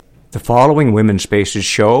following Women's Spaces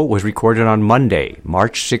show was recorded on Monday,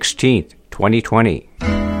 March 16th, 2020.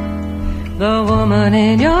 The woman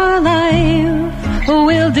in your life who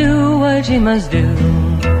will do what she must do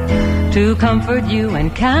to comfort you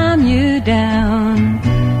and calm you down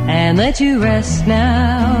and let you rest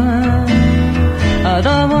now.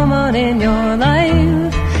 The woman in your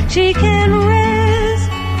life, she can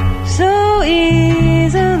rest so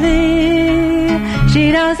easily.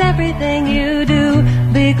 She knows everything you do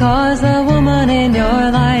because the woman in your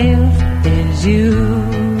life is you.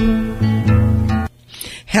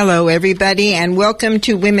 Hello, everybody, and welcome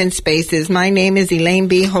to Women's Spaces. My name is Elaine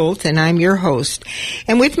B. Holt, and I'm your host.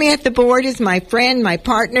 And with me at the board is my friend, my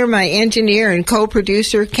partner, my engineer, and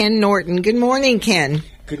co-producer, Ken Norton. Good morning, Ken.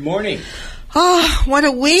 Good morning. Oh, what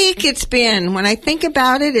a week it's been. When I think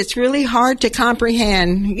about it, it's really hard to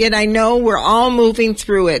comprehend. Yet I know we're all moving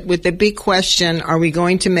through it with the big question, are we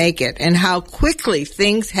going to make it? And how quickly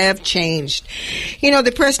things have changed. You know,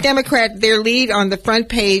 the Press Democrat, their lead on the front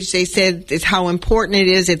page, they said is how important it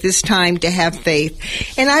is at this time to have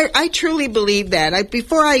faith. And I truly believe that.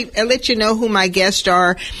 Before I let you know who my guests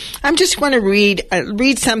are, I'm just going to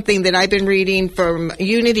read something that I've been reading from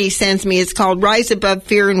Unity sends me. It's called Rise Above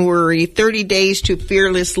Fear and Worry, 30 Days to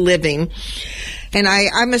Fearless Living. And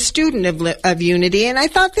I'm a student of Unity, and I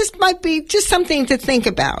thought this might be just something to think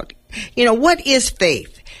about. You know, what is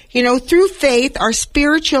faith? You know, through faith, our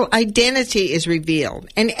spiritual identity is revealed,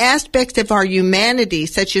 and aspects of our humanity,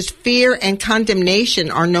 such as fear and condemnation,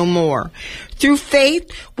 are no more. Through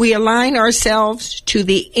faith, we align ourselves to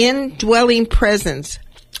the indwelling presence,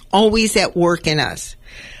 always at work in us.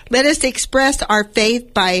 Let us express our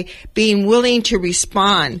faith by being willing to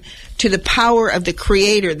respond to the power of the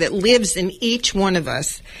Creator that lives in each one of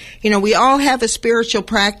us. You know, we all have a spiritual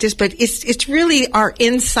practice, but it's really our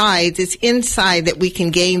insides. It's inside that we can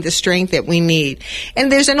gain the strength that we need.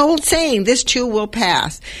 And there's an old saying, this too will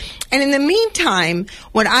pass. And in the meantime,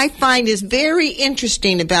 what I find is very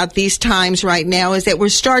interesting about these times right now is that we're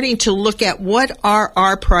starting to look at what are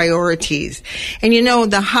our priorities. And you know,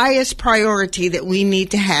 the highest priority that we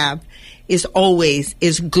need to have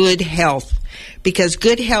is good health. Because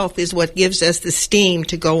good health is what gives us the steam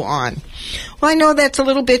to go on. Well, I know that's a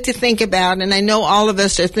little bit to think about, and I know all of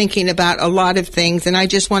us are thinking about a lot of things, and I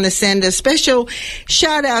just want to send a special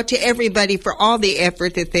shout out to everybody for all the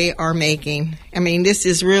effort that they are making. I mean, this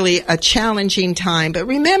is really a challenging time, but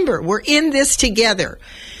remember, we're in this together.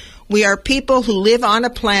 We are people who live on a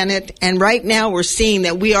planet, and right now we're seeing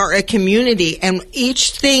that we are a community, and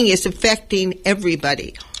each thing is affecting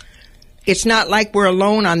everybody. It's not like we're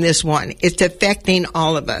alone on this one. It's affecting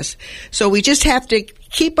all of us. So we just have to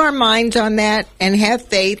keep our minds on that and have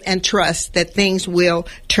faith and trust that things will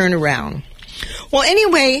turn around. Well,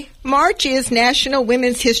 anyway, March is National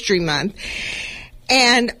Women's History Month.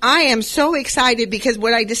 And I am so excited because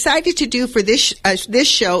what I decided to do for this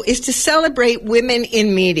show is to celebrate women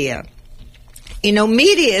in media. You know,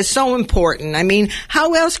 media is so important. I mean,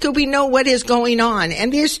 how else could we know what is going on?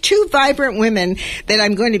 And there's two vibrant women that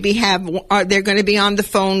I'm going to they're going to be on the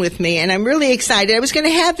phone with me, and I'm really excited. I was going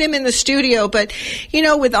to have them in the studio, but, you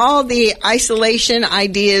know, with all the isolation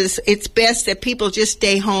ideas, it's best that people just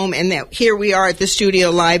stay home, and that here we are at the studio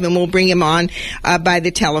live, and we'll bring them on by the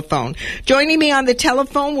telephone. Joining me on the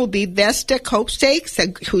telephone will be Vesta Copestakes,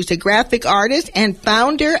 who's a graphic artist and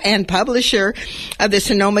founder and publisher of the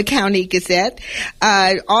Sonoma County Gazette.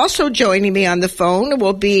 Also joining me on the phone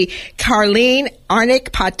will be Carleen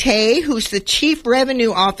Arnick-Pate, who's the Chief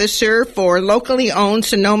Revenue Officer for locally owned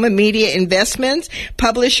Sonoma Media Investments,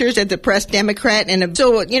 publishers of the Press Democrat, and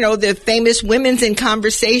so, you know, the famous Women's in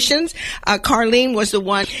Conversations. Carleen was the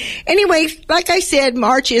one. Anyway, like I said,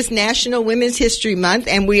 March is National Women's History Month,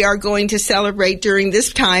 and we are going to celebrate during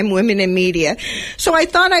this time women in media. So I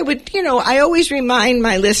thought I would, you know, I always remind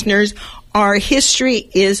my listeners, our history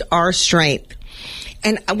is our strength.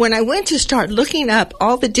 And when I went to start looking up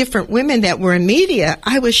all the different women that were in media,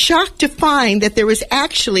 I was shocked to find that there was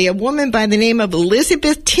actually a woman by the name of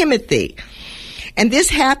Elizabeth Timothy. And this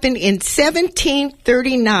happened in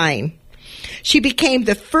 1739. She became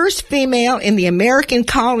the first female in the American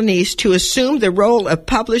colonies to assume the role of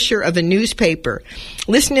publisher of a newspaper.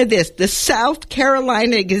 Listen to this, the South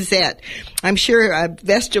Carolina Gazette. I'm sure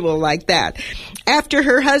Vesta will like that. After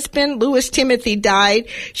her husband, Lewis Timothy, died,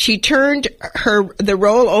 she turned the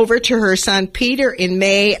role over to her son Peter in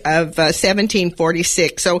May of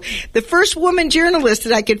 1746. So the first woman journalist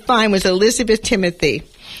that I could find was Elizabeth Timothy.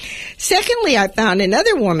 Secondly, I found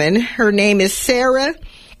another woman. Her name is Sarah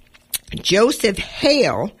Joseph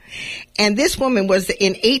Hale, And this woman was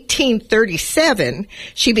in 1837.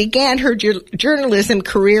 She began her journalism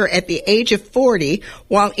career at the age of 40.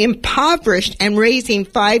 While impoverished and raising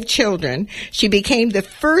 5 children, she became the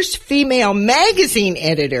first female magazine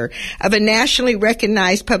editor of a nationally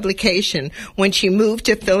recognized publication when she moved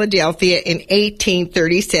to Philadelphia in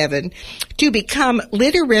 1837 to become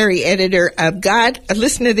literary editor of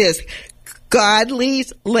listen to this,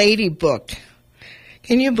 Godley's Lady Book.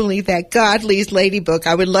 Can you believe that? Godley's Lady Book.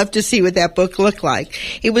 I would love to see what that book looked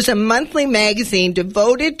like. It was a monthly magazine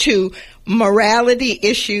devoted to morality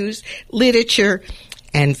issues, literature,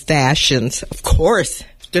 and fashions. Of course,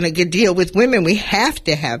 it's going to deal with women. We have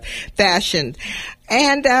to have fashion.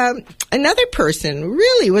 And another person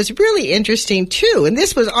was really interesting, too, and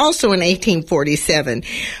this was also in 1847.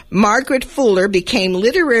 Margaret Fuller became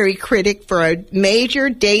literary critic for a major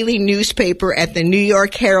daily newspaper at the New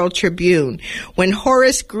York Herald Tribune when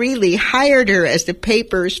Horace Greeley hired her as the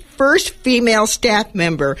paper's first female staff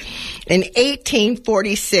member in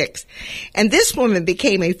 1846. And this woman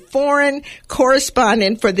became a foreign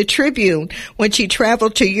correspondent for the Tribune when she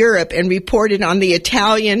traveled to Europe and reported on the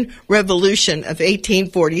Italian Revolution of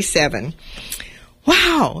 1847.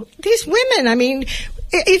 Wow, these women, I mean,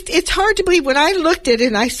 it's hard to believe. When I looked at it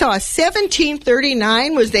and I saw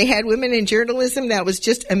 1739 they had women in journalism, that was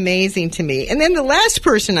just amazing to me. And then the last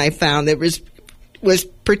person I found that was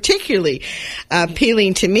particularly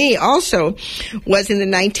appealing to me also was in the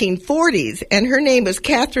 1940s, and her name was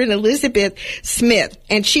Catherine Elizabeth Smith,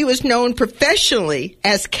 and she was known professionally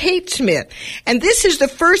as Kate Smith. And this is the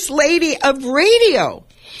first lady of radio.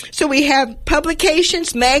 So we have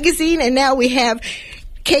publications, magazine, and now we have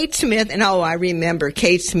Kate Smith. And I remember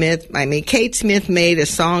Kate Smith. Kate Smith made a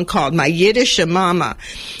song called My Yiddish Mama.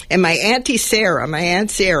 And my Aunt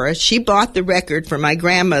Sarah, she bought the record for my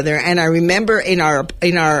grandmother. And I remember in our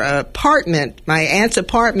apartment, my aunt's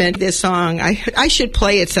apartment, this song, I should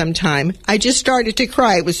play it sometime. I just started to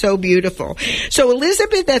cry. It was so beautiful. So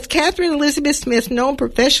that's Catherine Elizabeth Smith, known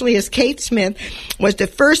professionally as Kate Smith, was the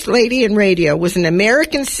first lady in radio, was an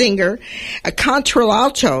American singer, a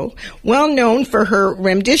contralto, well known for her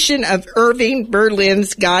rendition of Irving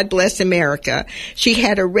Berlin's God Bless America. She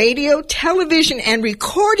had a radio, television, and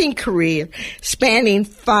recording career spanning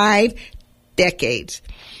 5 decades,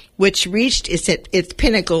 which reached its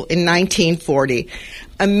pinnacle in 1940.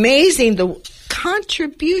 Amazing the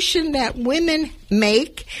contribution that women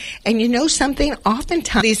make. And you know something?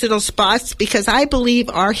 Oftentimes these little spots, because I believe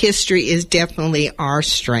our history is definitely our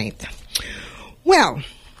strength. Well,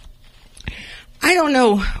 I don't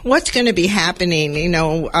know what's going to be happening.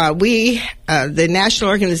 The National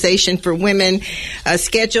Organization for Women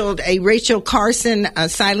scheduled a Rachel Carson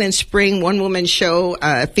Silent Spring one-woman show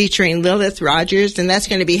featuring Lilith Rogers, and that's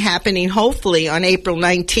going to be happening hopefully on April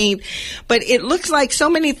 19th. But it looks like so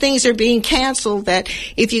many things are being canceled that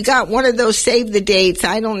if you got one of those save the dates,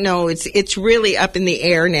 I don't know. It's really up in the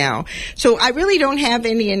air now. So I really don't have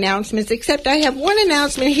any announcements, except I have one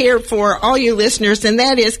announcement here for all you listeners, and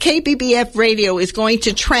that is KBBF Radio is going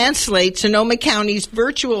to translate Sonoma County's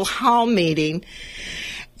virtual hall meeting,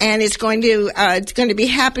 and it's going to be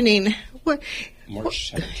happening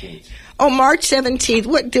March 17th. Oh, March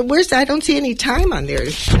 17th. Where's I don't see any time on there.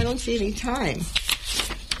 I don't see any time.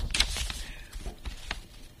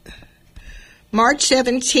 March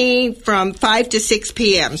 17th from 5 to 6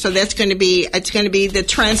 p.m. So it's going to be the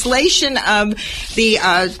translation of the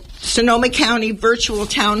Sonoma County Virtual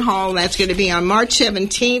Town Hall. That's going to be on March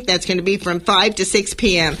 17th. That's going to be from 5 to 6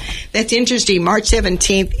 p.m. That's interesting. March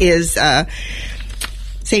 17th is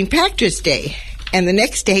St. Patrick's Day. And the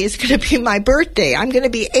next day is going to be my birthday. I'm going to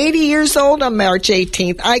be 80 years old on March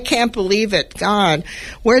 18th. I can't believe it. God,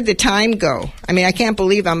 where'd the time go? I can't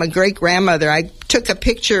believe I'm a great-grandmother. I got a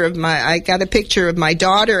picture of my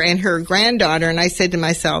daughter and her granddaughter, and I said to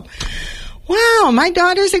myself, wow, my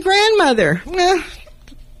daughter's a grandmother. Well,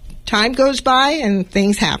 time goes by and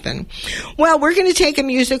things happen. Well, we're going to take a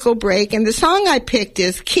musical break, and the song I picked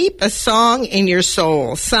is Keep a Song in Your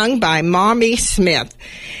Soul, sung by Marnie Smith.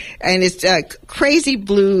 And it's Crazy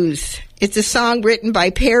Blues. It's a song written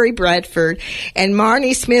by Perry Bradford, and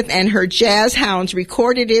Marnie Smith and her Jazz Hounds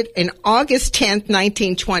recorded it in August 10th,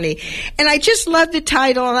 1920. And I just love the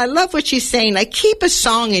title, and I love what she's saying, like, keep a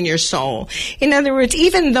song in your soul. In other words,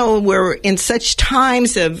 even though we're in such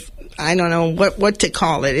times of, I don't know what to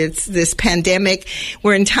call it. It's this pandemic.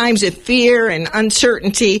 We're in times of fear and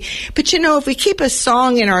uncertainty. But if we keep a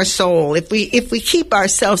song in our soul, if we keep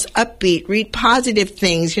ourselves upbeat, read positive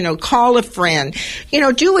things, call a friend,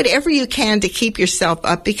 do whatever you can to keep yourself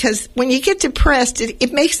up, because when you get depressed,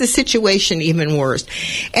 it makes the situation even worse.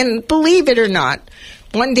 And believe it or not,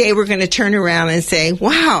 one day we're going to turn around and say,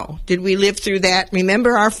 wow, did we live through that?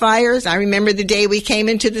 Remember our fires? I remember the day we came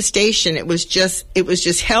into the station. It was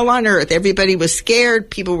just hell on earth. Everybody was scared.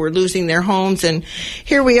 People were losing their homes, and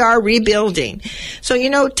here we are rebuilding. So,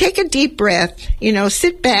 take a deep breath,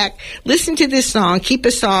 sit back, listen to this song, keep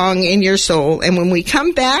a song in your soul. And when we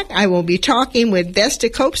come back, I will be talking with Vesta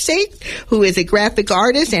Kopsake, who is a graphic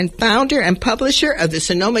artist and founder and publisher of the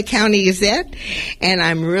Sonoma County Gazette. And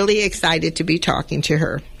I'm really excited to be talking to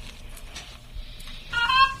her.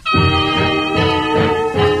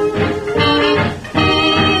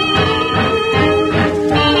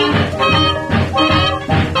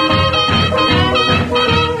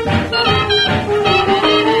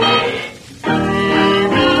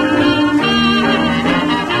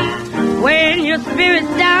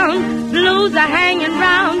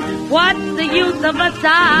 What's the use of a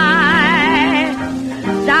sigh?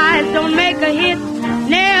 Sighs don't make a hit,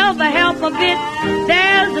 never help a bit.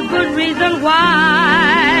 There's a good reason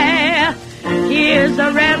why. Here's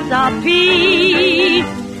a recipe,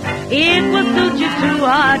 it will suit you to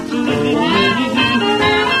a T.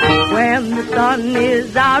 When the sun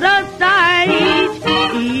is out of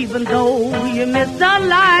sight, even though you miss the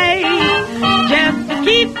light, just to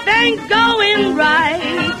keep things going right,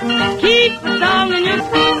 keep the song in your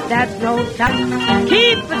soul. That's no time.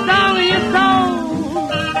 Keep the song in your soul.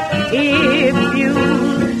 If you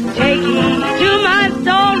take heed to my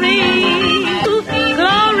story,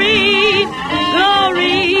 glory,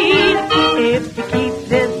 glory. If you keep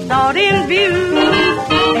this thought in view,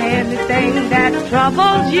 anything that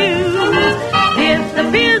troubles you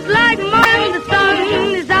disappears like when the sun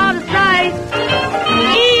is out of sight.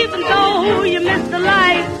 Even though you miss the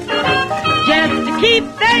light, just to keep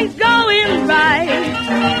things going right,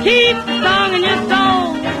 keep the song in your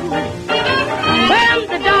soul. When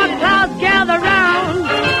the dark clouds gather round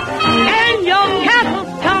and your castles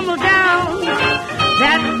tumble down,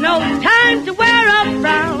 that's no time to wear a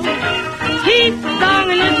frown. Keep the song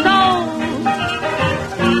in your soul.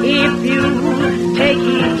 If you take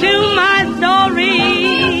heed to my story,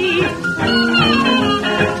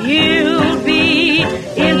 you'll be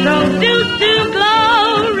introduced to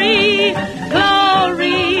glory,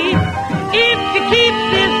 glory. If you keep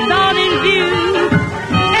this thought in view,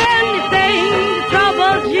 anything that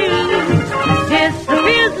troubles you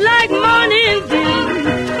disappears like morning dew.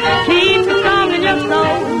 Keep the song in your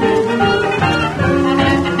soul.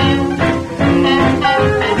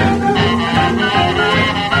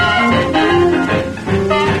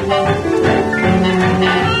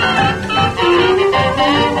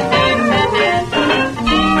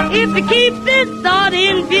 If you keep this thought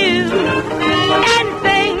in view,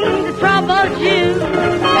 anything that troubles you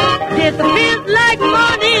disappears like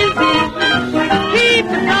morning dew. Keep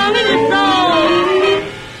the song in your soul.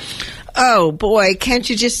 Oh, boy, can't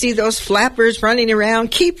you just see those flappers running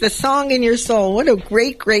around? Keep the song in your soul. What a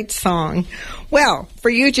great, great song. Well, for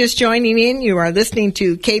you just joining in, you are listening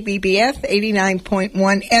to KBBF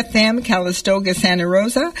 89.1 FM, Calistoga, Santa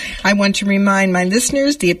Rosa. I want to remind my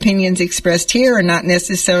listeners the opinions expressed here are not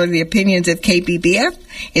necessarily the opinions of KBBF,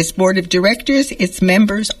 its board of directors, its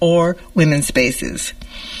members, or Women's Spaces.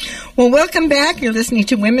 Well, welcome back. You're listening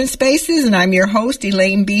to Women's Spaces, and I'm your host,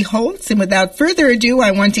 Elaine B. Holtz. And without further ado,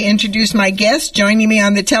 I want to introduce my guest. Joining me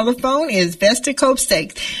on the telephone is Vesta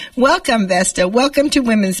Kopsake. Welcome, Vesta. Welcome to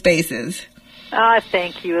Women's Spaces.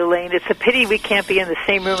 Thank you, Elaine. It's a pity we can't be in the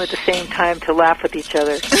same room at the same time to laugh with each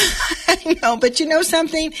other. I know, but you know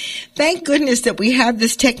something? Thank goodness that we have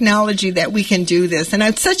this technology that we can do this. And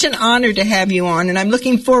it's such an honor to have you on. And I'm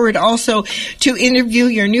looking forward also to interview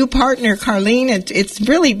your new partner, Carlene. It's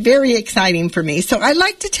really very exciting for me. So I'd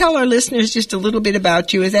like to tell our listeners just a little bit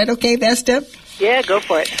about you. Is that okay, Vesta? Yeah, go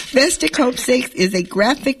for it. Vesta Kopsake is a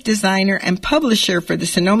graphic designer and publisher for the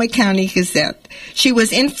Sonoma County Gazette. She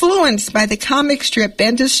was influenced by the comic strip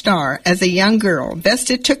Benda Star as a young girl.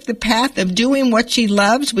 Vesta took the path of doing what she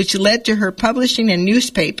loves, which led to her publishing a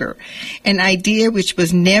newspaper, an idea which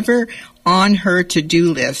was never on her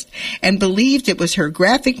to-do list, and believed it was her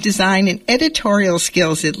graphic design and editorial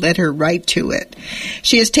skills that led her right to it.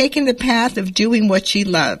 She has taken the path of doing what she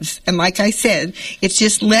loves, and like I said, it's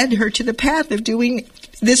just led her to the path of doing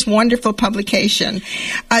this wonderful publication.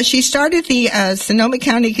 She started the Sonoma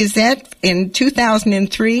County Gazette in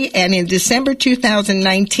 2003, and in December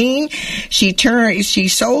 2019, she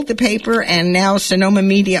sold the paper, and now Sonoma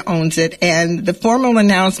Media owns it, and the formal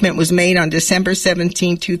announcement was made on December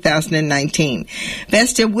 17, 2019.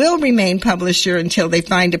 Vesta will remain publisher until they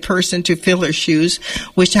find a person to fill her shoes,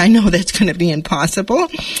 which I know that's going to be impossible.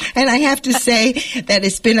 And I have to say that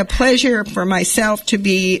it's been a pleasure for myself to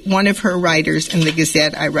be one of her writers in the Gazette.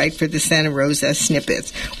 Gazette. I write for the Santa Rosa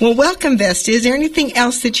Snippets. Well, welcome, Vesta. Is there anything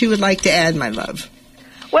else that you would like to add, my love?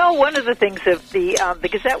 Well, one of the things of the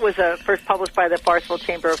Gazette was first published by the Forestville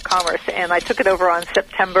Chamber of Commerce, and I took it over on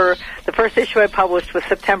September. The first issue I published was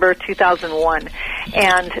September 2001,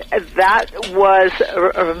 and that was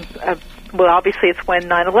well, obviously it's when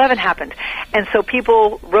 9/11 happened. And so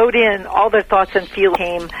people wrote in all their thoughts and feelings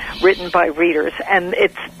came written by readers. And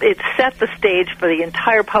it set the stage for the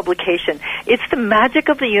entire publication. It's the magic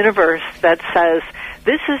of the universe that says,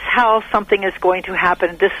 this is how something is going to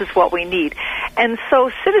happen. This is what we need. And so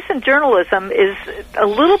citizen journalism is a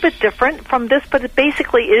little bit different from this, but it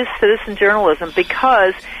basically is citizen journalism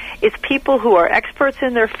because it's people who are experts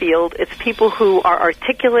in their field. It's people who are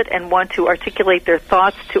articulate and want to articulate their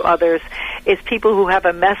thoughts to others. It's people who have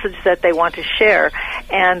a message that they want to share.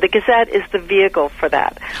 And the Gazette is the vehicle for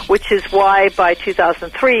that, which is why by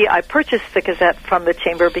 2003 I purchased the Gazette from the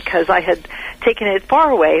Chamber because I had taken it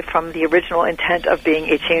far away from the original intent of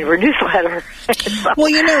being a Chamber newsletter. So well,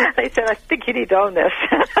 you know, I said, I think you need to own this.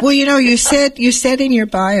 Well, you know, you said in your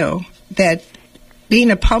bio that being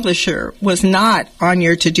a publisher was not on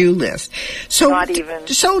your to-do list. So, not even.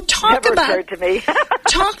 So talk Never about. occurred to me.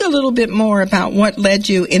 Talk a little bit more about what led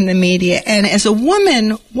you in the media, and as a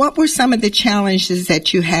woman, what were some of the challenges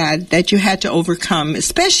that you had to overcome?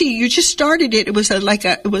 Especially, you just started it. It was like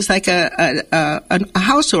a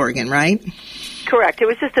house organ, right? Correct. It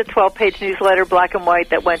was just a 12-page newsletter, black and white,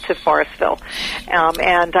 that went to Forestville,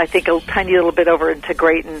 and I think a tiny little bit over into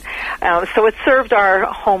Grayton. So it served our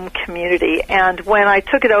home community. And when I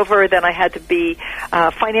took it over, then I had to be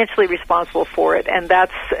financially responsible for it. And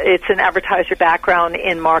it's an advertiser background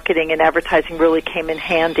in marketing, and advertising really came in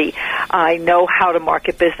handy. I know how to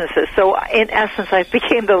market businesses. So in essence, I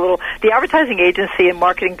became the advertising agency and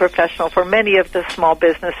marketing professional for many of the small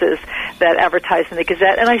businesses that advertise in the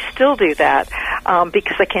Gazette, and I still do that.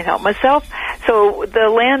 Because I can't help myself. So the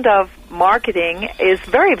land of marketing is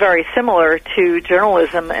very, very similar to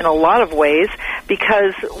journalism in a lot of ways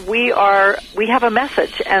because we have a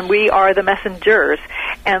message and we are the messengers,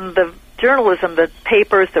 and the journalism, the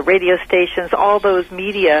papers, the radio stations, all those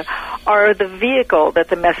media are the vehicle that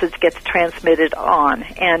the message gets transmitted on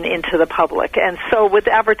and into the public. And so with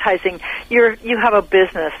advertising, you have a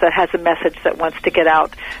business that has a message that wants to get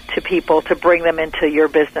out to people to bring them into your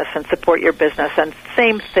business and support your business. And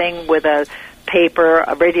same thing with a paper,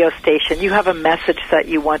 a radio station. You have a message that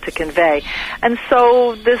you want to convey. And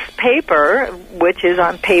so this paper, which is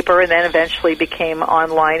on paper and then eventually became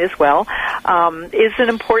online as well, is an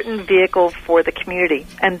important vehicle for the community.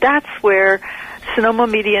 And that's where Sonoma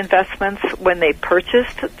Media Investments, when they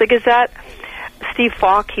purchased the Gazette, Steve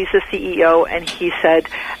Falk, he's the CEO, and he said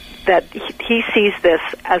that he sees this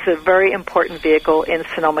as a very important vehicle in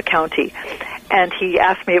Sonoma County. And he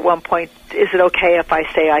asked me at one point, is it okay if I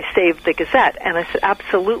say I saved the Gazette? And I said,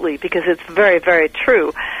 absolutely, because it's very, very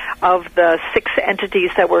true. Of the 6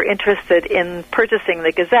 entities that were interested in purchasing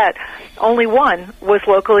the Gazette, only one was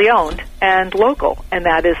locally owned and local, and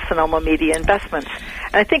that is Sonoma Media Investments.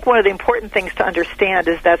 And I think one of the important things to understand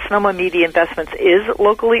is that Sonoma Media Investments is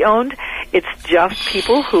locally owned. It's just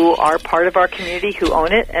people who are part of our community who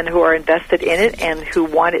own it and who are invested in it and who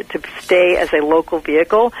want it to stay as a local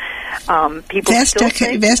vehicle. People still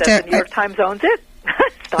think that the New York Times owns it.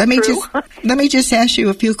 Let me just ask you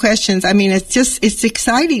a few questions. I mean, it's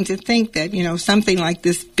exciting to think that, you know, something like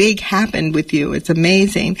this big happened with you. It's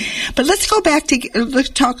amazing. But let's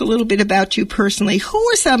talk a little bit about you personally. Who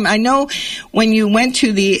are some, I know when you went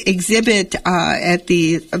to the exhibit, at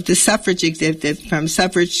the suffrage exhibit from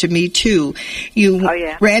Suffrage to Me Too, you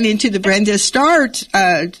ran into the Brenda Starr,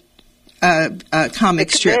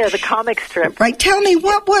 comic strip. Yeah, the comic strip. Right. Tell me,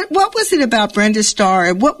 what was it about Brenda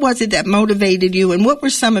Starr? What was it that motivated you, and what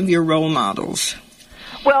were some of your role models?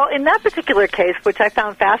 Well, in that particular case, which I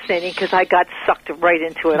found fascinating because I got sucked right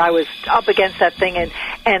into it, I was up against that thing, and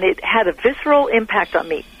it had a visceral impact on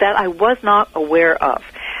me that I was not aware of.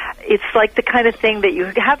 It's like the kind of thing that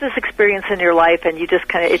you have this experience in your life, and you just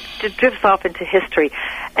it drifts off into history.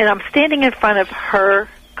 And I'm standing in front of her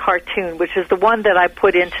cartoon, which is the one that I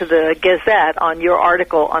put into the Gazette on your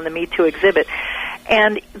article on the Me Too exhibit.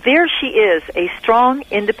 And there she is, a strong,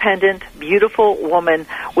 independent, beautiful woman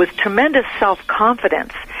with tremendous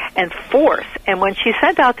self-confidence and force. And when she's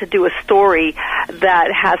sent out to do a story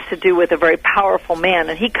that has to do with a very powerful man,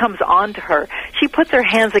 and he comes on to her, she puts her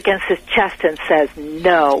hands against his chest and says,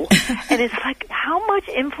 no. And it's like, how much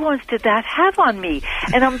influence did that have on me?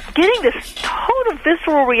 And I'm getting this total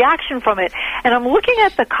visceral reaction from it. And I'm looking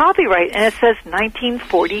at the copyright, and it says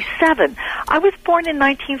 1947. I was born in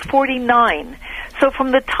 1949. So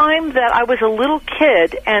from the time that I was a little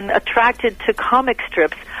kid and attracted to comic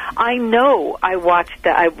strips, I know I watched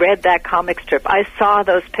that, I read that comic strip. I saw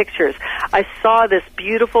those pictures. I saw this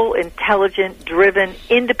beautiful, intelligent, driven,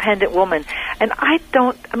 independent woman. And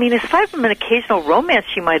aside from an occasional romance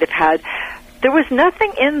she might have had, there was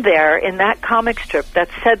nothing in there in that comic strip that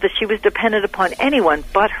said that she was dependent upon anyone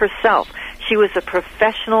but herself. She was a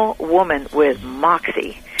professional woman with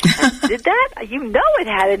moxie. And did that? You know it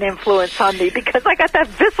had an influence on me because I got that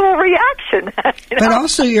visceral reaction. But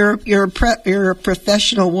also, you're a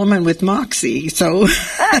professional woman with moxie. So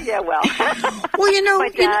yeah, well, my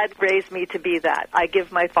dad raised me to be that. I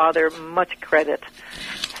give my father much credit.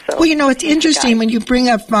 So, well, it's interesting when you bring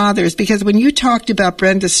up fathers, because when you talked about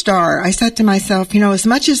Brenda Starr, I said to myself, as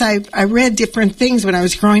much as I read different things when I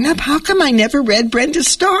was growing up, how come I never read Brenda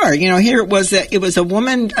Starr? Here it was a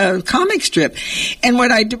woman comic strip. And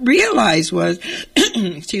what I realized was,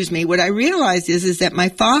 what I realized is that my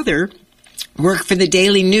father worked for the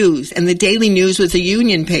Daily News, and the Daily News was a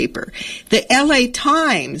union paper. The LA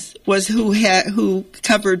Times was who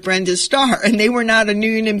covered Brenda Starr, and they were not a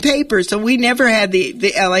union paper, so we never had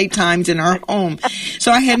the LA Times in our home.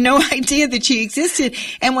 So I had no idea that she existed.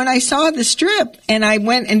 And when I saw the strip and I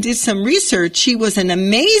went and did some research, she was an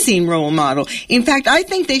amazing role model. In fact, I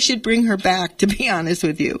think they should bring her back, to be honest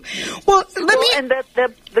with you. And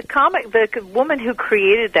the woman who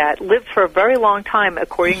created that lived for a very long time,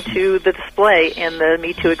 according to the display in the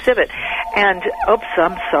Me Too exhibit. And, oops,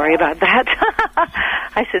 I'm sorry about that.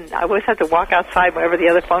 I always have to walk outside whenever the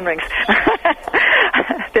other phone rings.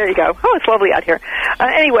 There you go. Oh, it's lovely out here.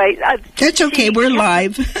 Anyway. That's okay. We're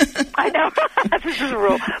live. I know. This is a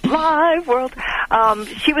rule. Live world.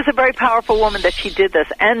 She was a very powerful woman that she did this.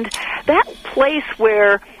 And that place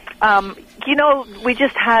where... we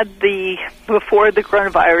just had before the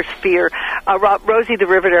coronavirus fear, Rosie the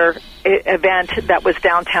Riveter event that was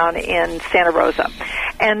downtown in Santa Rosa.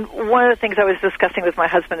 And one of the things I was discussing with my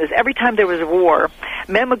husband is every time there was a war,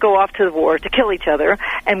 men would go off to the war to kill each other,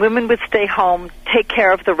 and women would stay home, take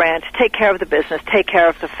care of the ranch, take care of the business, take care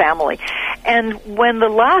of the family. And when the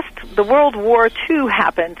World War II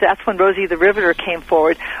happened, that's when Rosie the Riveter came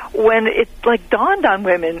forward, when it dawned on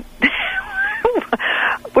women,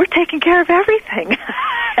 we're taking care of everything.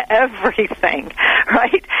 Everything,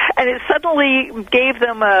 right? And it suddenly gave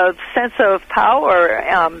them a sense of power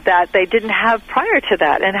that they didn't have prior to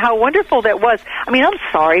that, and how wonderful that was. I'm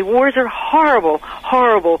sorry, wars are horrible,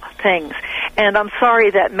 horrible things, and I'm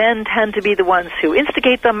sorry that men tend to be the ones who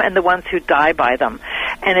instigate them and the ones who die by them,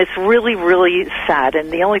 and it's really, really sad.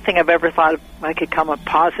 And the only thing I've ever thought I could come up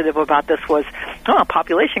positive about this was,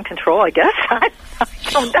 population control, I guess. I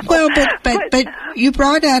don't know. Well, but you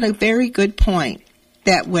brought out a very good point,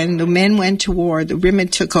 that when the men went to war, the women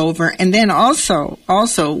took over, and then also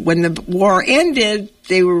when the war ended,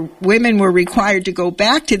 women were required to go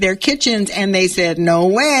back to their kitchens, and they said, "No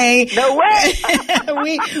way, no way."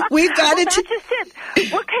 we've got That's just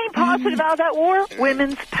it. What came positive out of that war?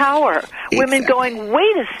 Women's power. Exactly. Women going,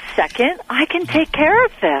 "Wait a second, I can take care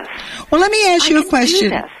of this." Well, let me ask you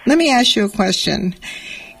a question.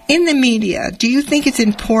 In the media, do you think it's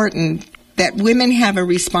important that women have a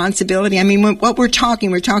responsibility? What we're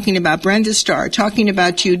talking about Brenda Starr, talking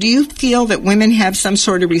about you. Do you feel that women have some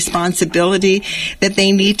sort of responsibility that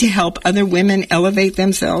they need to help other women elevate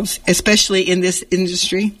themselves, especially in this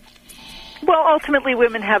industry? Well, ultimately,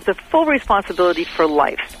 women have the full responsibility for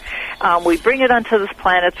life. We bring it onto this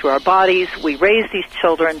planet through our bodies. We raise these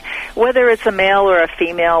children. Whether it's a male or a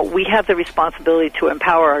female, we have the responsibility to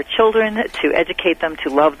empower our children, to educate them, to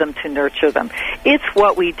love them, to nurture them. It's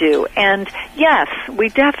what we do. And yes, we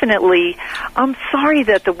definitely, I'm sorry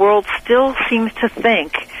that the world still seems to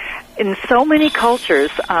think in so many cultures,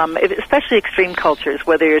 especially extreme cultures,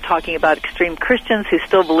 whether you're talking about extreme Christians who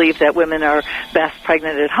still believe that women are best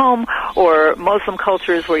pregnant at home, or Muslim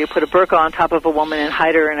cultures where you put a burqa on top of a woman and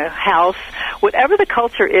hide her in a house, whatever the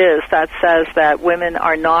culture is that says that women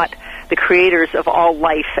are not the creators of all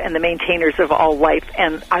life and the maintainers of all life.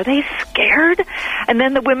 And are they scared? And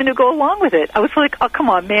then the women who go along with it. I was like, oh, come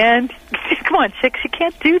on, man. Come on, chicks, you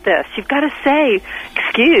can't do this. You've got to say,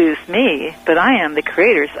 excuse me, but I am the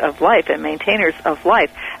creators of life and maintainers of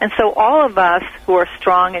life. And so all of us who are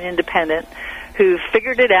strong and independent, who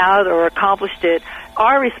figured it out or accomplished it,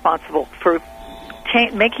 are responsible for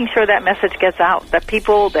making sure that message gets out, that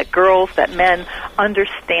people, that girls, that men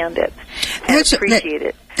understand it and appreciate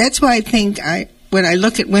it. That's why I think when I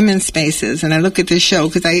look at women's spaces and I look at this show,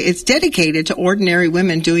 because it's dedicated to ordinary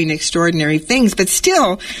women doing extraordinary things, but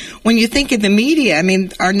still, when you think of the media, I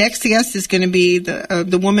mean, our next guest is going to be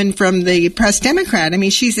the woman from the Press Democrat. I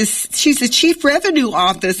mean, she's a chief revenue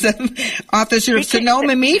officer of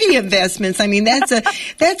Sonoma Media Investments. I mean, that's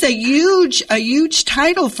a huge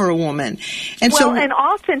title for a woman. And and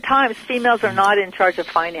oftentimes females are not in charge of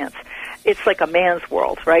finance. It's like a man's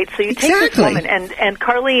world, right? So you take this woman, and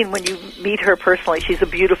Carlene, when you meet her personally, she's a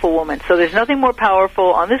beautiful woman. So there's nothing more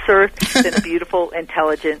powerful on this earth than a beautiful,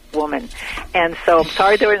 intelligent woman. And so I'm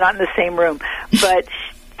sorry that we're not in the same room, but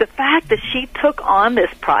the fact that she took on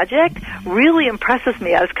this project really impresses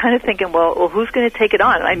me. I was kind of thinking, well, who's going to take it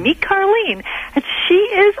on? And I meet Carlene, and she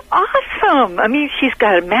is awesome. I mean, she's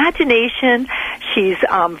got imagination. She's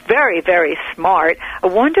very, very smart, a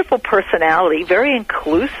wonderful personality, very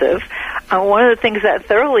inclusive. One of the things that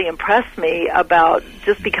thoroughly impressed me about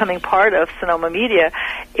just becoming part of Sonoma Media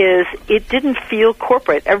is it didn't feel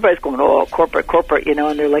corporate. Everybody's going, oh, corporate, you know,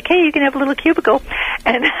 and they're like, hey, you can have a little cubicle.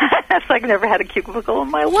 And that's like, I've never had a cubicle in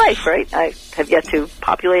my life, right? I have yet to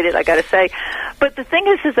populate it, I got to say. But the thing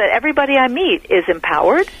is that everybody I meet is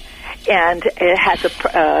empowered. And it has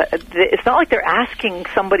it's not like they're asking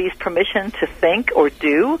somebody's permission to think or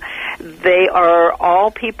do. They are all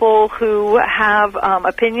people who have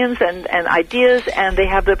opinions and ideas, and they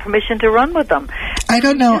have the permission to run with them. I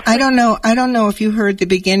don't know if you heard the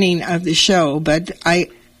beginning of the show, but I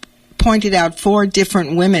pointed out 4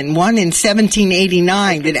 different women, one in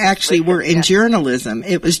 1789 that actually were in journalism.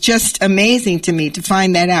 It was just amazing to me to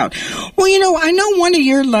find that out. Well, you know, I know one of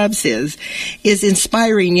your loves is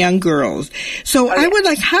inspiring young girls. So I would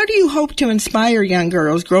like, how do you hope to inspire young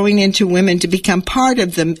girls growing into women to become part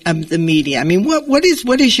of the media? I mean, what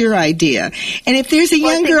is your idea? And if there's a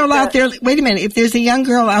young girl out there, wait a minute, if there's a young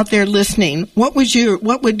girl out there listening, what would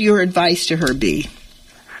your advice to her be?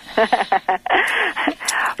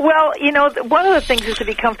 Well, you know, one of the things is to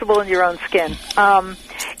be comfortable in your own skin. And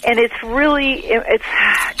it's really,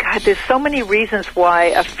 God, there's so many reasons why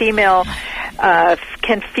a female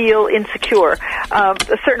can feel insecure. A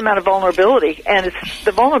certain amount of vulnerability, and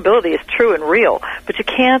the vulnerability is true and real, but you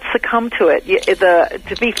can't succumb to it.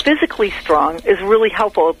 To be physically strong is really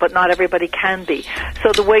helpful, but not everybody can be.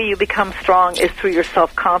 So the way you become strong is through your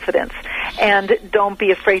self-confidence. And don't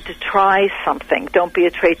be afraid to try something. Don't be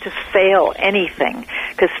afraid to fail anything,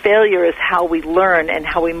 because failure is how we learn and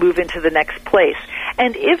how we move into the next place.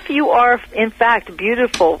 And if you are, in fact,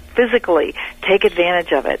 beautiful physically, take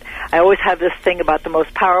advantage of it. I always have this thing about the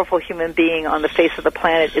most powerful human being on the face of the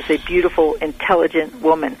planet is a beautiful, intelligent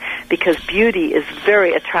woman, because beauty is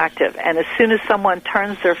very attractive. And as soon as someone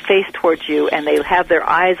turns their face towards you and they have their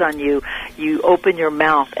eyes on you, you open your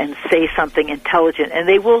mouth and say something intelligent, and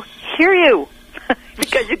they will hear you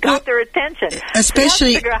because you got their attention. Especially, so you have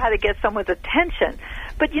to figure out how to get someone's attention.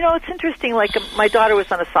 But, you know, it's interesting, like my daughter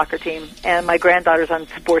was on a soccer team, and my granddaughter's on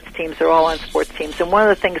sports teams. They're all on sports teams. And one of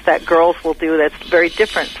the things that girls will do that's very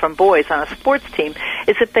different from boys on a sports team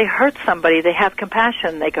is if they hurt somebody, they have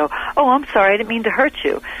compassion. They go, oh, I'm sorry, I didn't mean to hurt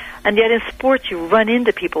you. And yet in sports, you run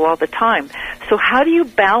into people all the time. So how do you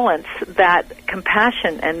balance that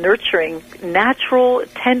compassion and nurturing natural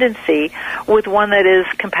tendency with one that is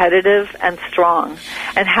competitive and strong?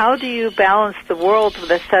 And how do you balance the world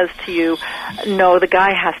that says to you, no, the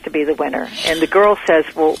guy has to be the winner, and the girl says,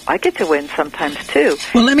 well, I get to win sometimes too?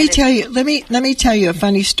 Well, let me tell you a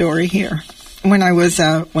funny story here. When I was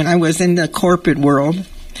in the corporate world,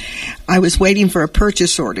 I was waiting for a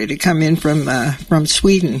purchase order to come in from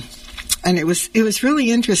Sweden. And it was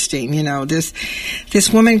really interesting, you know.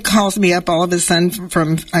 This woman calls me up all of a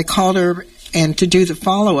sudden I called her and to do the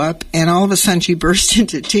follow-up, and all of a sudden she burst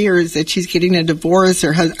into tears that she's getting a divorce.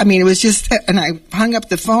 I mean, it was just, and I hung up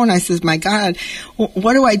the phone. I says, my God,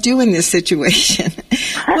 what do I do in this situation?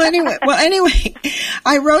 Well, anyway,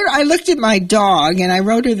 I looked at my dog and I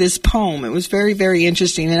wrote her this poem. It was very, very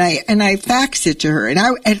interesting, and I faxed it to her. And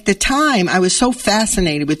at the time, I was so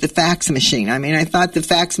fascinated with the fax machine. I mean, I thought the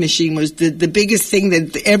fax machine was the biggest thing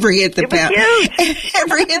that ever hit the planet.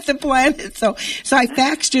 So I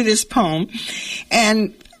faxed her this poem.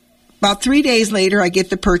 And about 3 days later, I get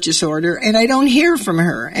the purchase order, and I don't hear from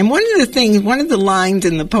her. And one of the lines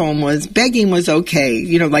in the poem was, begging was okay.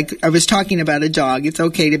 You know, like I was talking about a dog. It's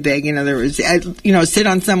okay to beg. In other words, sit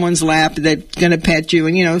on someone's lap that's going to pet you,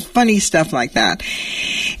 and, you know, funny stuff like that.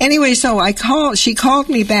 Anyway, so she called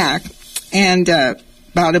me back, and,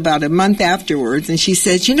 about a month afterwards, and she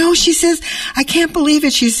says, I can't believe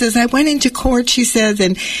it. She says, I went into court, she says,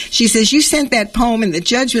 and she says, you sent that poem, and the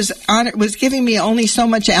judge was giving me only so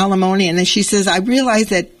much alimony, and then she says, I realized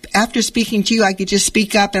that after speaking to you, I could just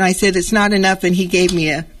speak up, and I said it's not enough, and he gave me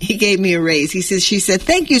a raise. She said,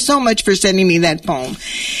 thank you so much for sending me that poem.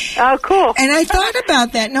 Oh, cool. And I thought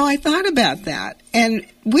about that. No, I thought about that. And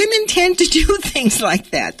women tend to do things like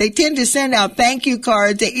that. They tend to send out thank you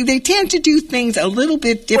cards. They tend to do things a little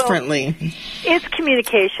bit differently. Well, it's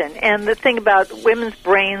communication. And the thing about women's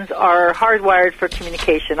brains are hardwired for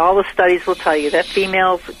communication. All the studies will tell you that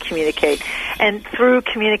females communicate. And through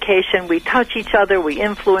communication, we touch each other, we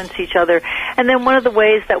influence each other. And then one of the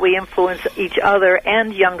ways that we influence each other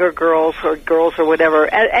and younger girls or whatever,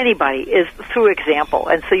 anybody, is through example.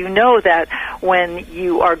 And so you know that when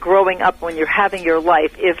you are growing up, when you're having your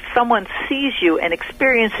life, if someone sees you and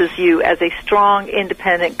experiences you as a strong,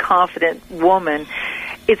 independent, confident woman,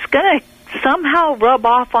 it's going to somehow rub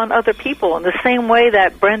off on other people in the same way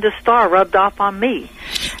that Brenda Starr rubbed off on me.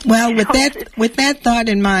 Well, with that thought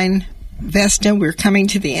in mind, Vesta, we're coming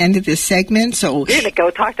to the end of this segment, so you're going to go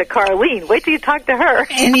talk to Carlene. Wait till you talk to her.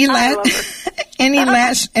 Any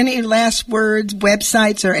last words,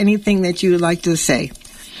 websites, or anything that you would like to say?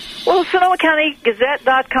 Well,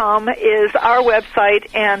 SonomaCountyGazette.com is our website,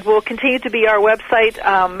 and will continue to be our website.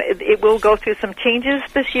 It will go through some changes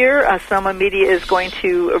this year. Sonoma Media is going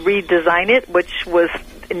to redesign it, which was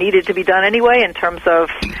needed to be done anyway in terms of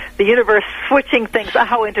the universe switching things.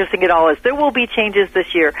 How interesting it all is. There will be changes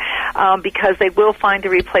this year because they will find a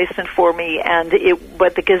replacement for me,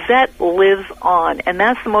 but the Gazette lives on, and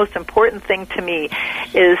that's the most important thing to me,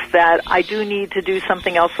 is that I do need to do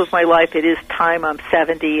something else with my life. It is time. I'm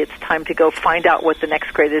 70. It's time to go find out what the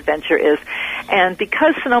next great adventure is. And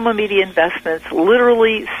because Sonoma Media Investments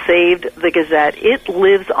literally saved the Gazette, it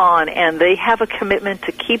lives on, and they have a commitment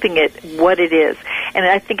to keeping it what it is. And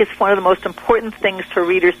I think it's one of the most important things for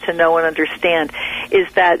readers to know and understand is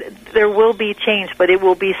that there will be change, but it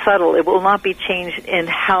will be subtle. It will not be changed in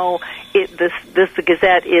how the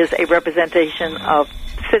Gazette is a representation of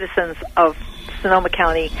citizens of Sonoma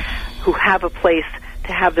County who have a place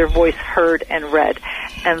to have their voice heard and read.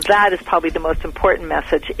 And that is probably the most important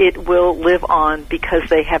message. It will live on because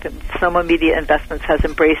Sonoma Media Investments has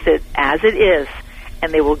embraced it as it is,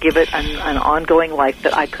 and they will give it an ongoing life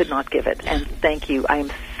that I could not give it. And thank you. I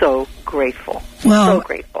am so grateful. So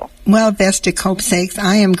grateful. Well, Vesta Copesakes,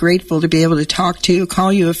 I am grateful to be able to talk to you,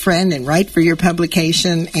 call you a friend, and write for your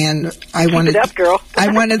publication. And I want to, keep it up, girl. I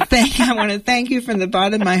want to thank you from the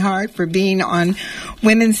bottom of my heart for being on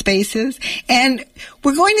Women's Spaces. And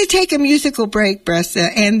we're going to take a musical break, Bressa.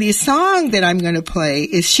 And the song that I'm going to play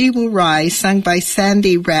is "She Will Rise," sung by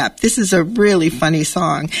Sandy Rapp. This is a really funny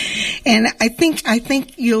song, and I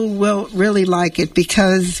think you will really like it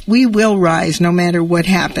because we will rise no matter what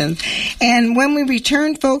happens. And when we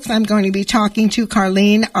return, folks, I'm going to be talking to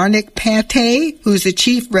Carlene Arnick-Pate, who's the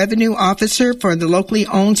Chief Revenue Officer for the locally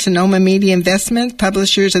owned Sonoma Media Investments,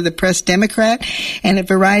 publishers of the Press Democrat, and a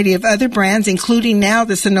variety of other brands, including now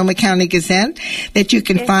the Sonoma County Gazette, that you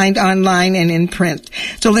can find online and in print.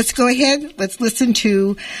 So let's go ahead. Let's listen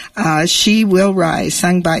to "She Will Rise,"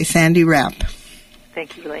 sung by Sandy Rapp.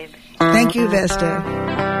 Thank you, Elaine. Thank you, Vesta.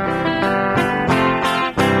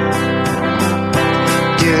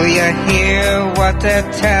 Do you hear what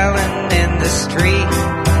they're telling in the street?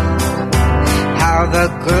 How the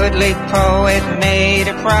goodly poet made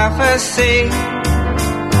a prophecy.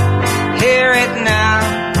 Hear it now,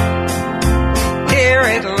 hear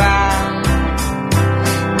it loud.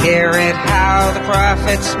 Hear it how the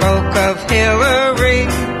prophet spoke of Hillary.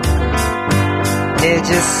 Did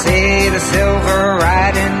you see the silver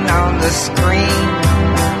writing on the screen?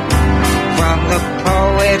 From the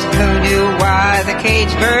poet who knew why the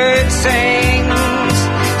cage bird sings,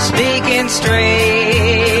 speaking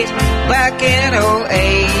straight back in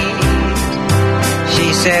 08.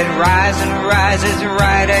 She said rise and rise is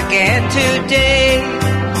right again today.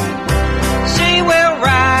 She will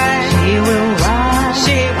rise, she will rise,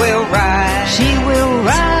 she will rise, she will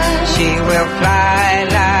rise, she will fly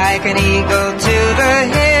like an eagle to the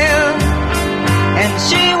hill, and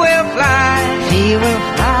she will fly, she will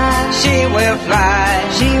fly, she will fly,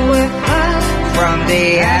 she will fly. From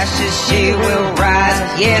the ashes she will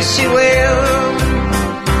rise, yes she will.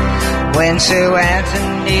 When Sue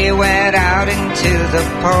Anthony went out into the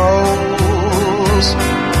polls,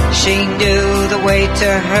 she knew the way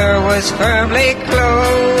to her was firmly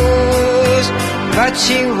closed. But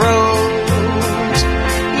she rose,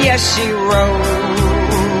 yes she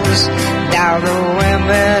rose. Now the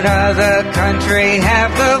women of the country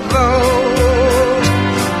have the vote.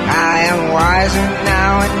 I am wiser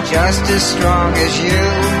now and just as strong as you.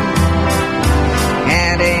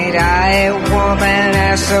 And ain't I a woman,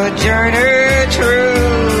 a sojourner true?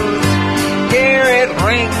 Hear it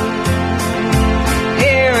ring,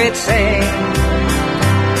 hear it sing.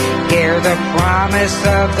 Hear the promise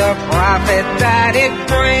of the prophet that it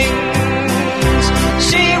brings.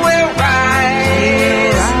 She will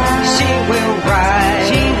rise, she will rise,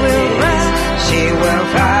 she will rise, she will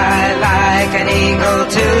fly like an eagle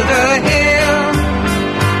to the hill.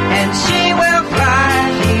 And she will fly,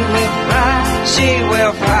 she will fly, she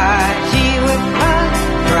will fly, she will fly.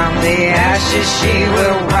 From the ashes she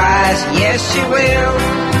will rise, yes she will.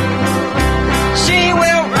 She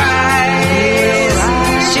will rise,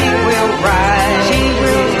 she will rise, she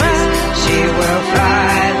will rise, she will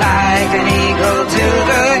fly like an eagle to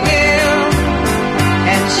the hill.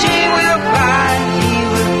 And she will fly, she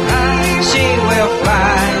will fly, she will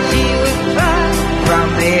fly, she will fly. From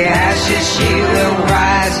the ashes she will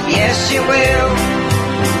rise, yes she will.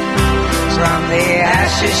 From the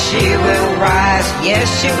ashes she will rise, yes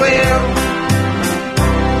she will.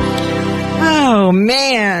 Oh,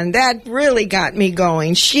 man, that really got me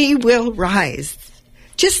going. She will rise.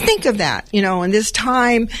 Just think of that, in this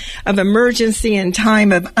time of emergency and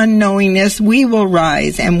time of unknowingness, we will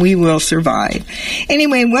rise and we will survive.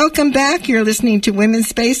 Anyway, welcome back. You're listening to Women's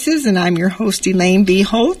Spaces, and I'm your host, Elaine B.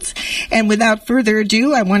 Holtz. And without further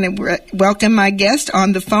ado, I want to welcome my guest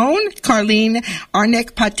on the phone, Carlene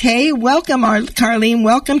Arnick-Pate. Welcome, Carlene.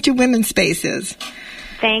 Welcome to Women's Spaces.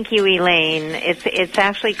 Thank you, Elaine. It's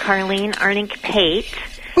actually Carlene Arnick-Pate.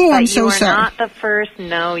 Oh, I'm so sorry. You are not the first.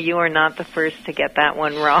 No, you are not the first to get that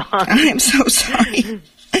one wrong. I'm so sorry.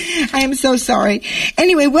 I am so sorry.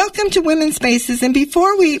 Anyway, welcome to Women's Spaces. And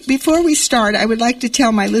before we start, I would like to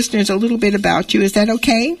tell my listeners a little bit about you. Is that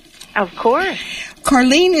okay? Of course.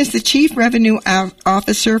 Carlene is the Chief Revenue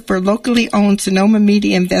Officer for locally owned Sonoma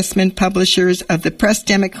Media Investment Publishers of the Press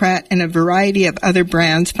Democrat and a variety of other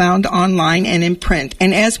brands found online and in print.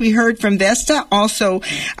 And as we heard from Vesta, also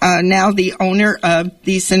now the owner of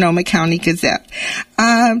the Sonoma County Gazette.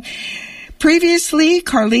 Previously,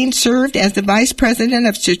 Carlene served as the Vice President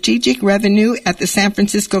of Strategic Revenue at the San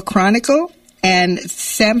Francisco Chronicle and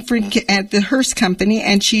at the Hearst Company,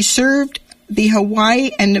 and she served the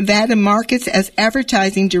Hawaii and Nevada markets as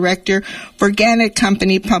advertising director for Gannett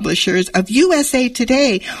Company Publishers of USA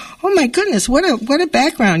Today. Oh my goodness, what a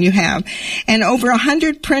background you have. And over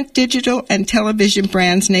 100 print, digital, and television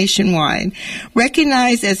brands nationwide.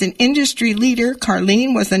 Recognized as an industry leader,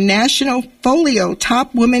 Carlene was a National Folio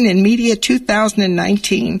Top Woman in Media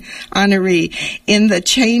 2019 honoree in the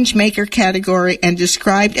Change Maker category and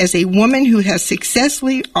described as a woman who has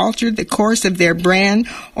successfully altered the course of their brand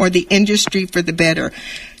or the industry for the better.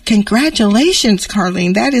 Congratulations,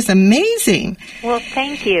 Carlene. That is amazing. Well,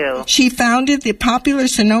 thank you. She founded the popular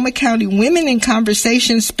Sonoma County Women in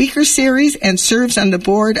Conversation speaker series and serves on the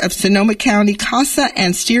board of Sonoma County CASA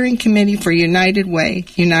and steering committee for United Way.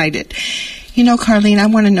 United. Carlene, I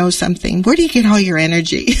want to know something. Where do you get all your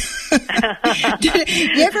energy?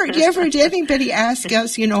 Did anybody ask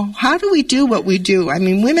us, how do we do what we do? I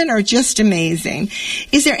mean, women are just amazing.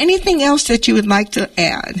 Is there anything else that you would like to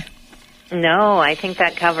add? No, I think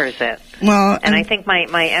that covers it. Well, and I think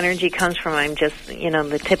my energy comes from I'm just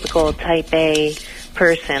the typical type A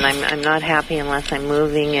person. I'm not happy unless I'm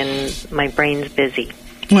moving and my brain's busy.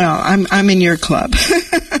 Well, I'm in your club.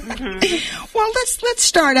 Mm-hmm. Well, let's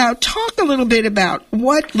start out. Talk a little bit about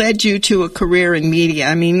what led you to a career in media.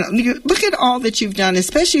 I mean, look at all that you've done,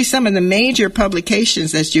 especially some of the major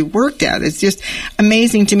publications that you worked at. It's just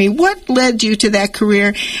amazing to me. What led you to that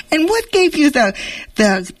career, and what gave you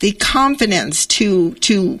the confidence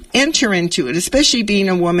to enter into it, especially being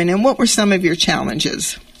a woman? And what were some of your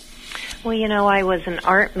challenges? Well, I was an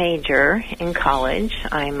art major in college.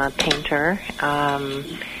 I'm a painter,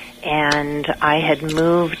 and I had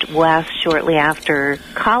moved west shortly after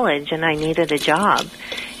college, and I needed a job.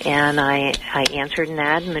 And I answered an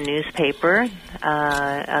ad in the newspaper,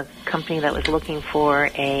 a company that was looking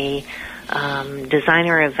for a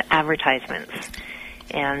designer of advertisements.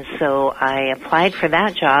 And so I applied for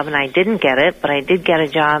that job, and I didn't get it, but I did get a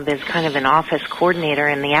job as kind of an office coordinator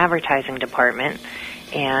in the advertising department.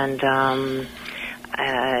 And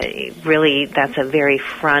really, that's a very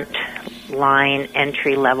front-line,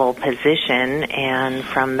 entry-level position. And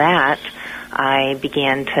from that, I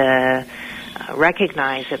began to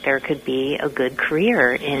recognize that there could be a good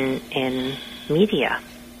career in media.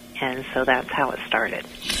 And so that's how it started.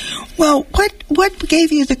 Well, what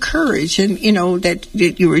gave you the courage, and that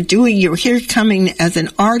you were here coming as an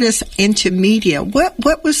artist into media?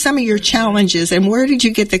 What was some of your challenges, and where did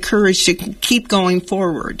you get the courage to keep going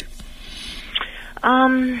forward?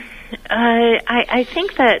 I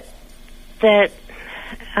think that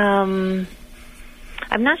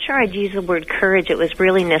I'm not sure I'd use the word courage. It was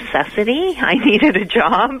really necessity. I needed a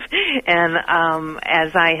job. And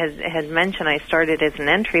as I had mentioned, I started as an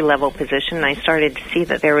entry-level position. I started to see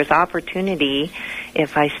that there was opportunity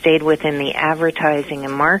if I stayed within the advertising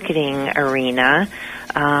and marketing arena,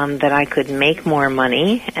 that I could make more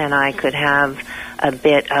money and I could have a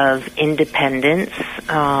bit of independence.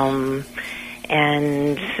 And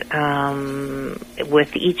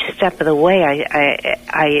with each step of the way,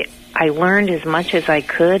 I learned as much as I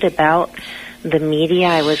could about the media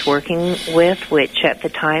I was working with, which at the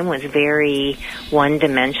time was very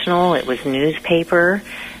one-dimensional. It was newspaper,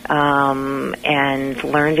 and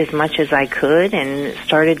learned as much as I could and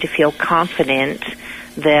started to feel confident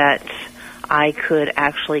that I could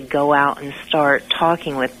actually go out and start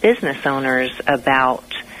talking with business owners about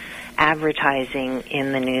advertising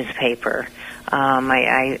in the newspaper.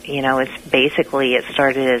 It's basically, it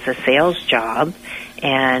started as a sales job,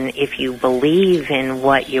 and if you believe in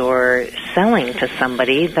what you're selling to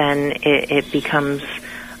somebody, then it becomes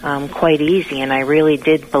quite easy. And I really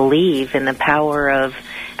did believe in the power of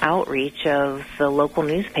outreach of the local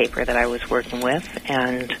newspaper that I was working with.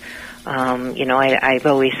 And, I've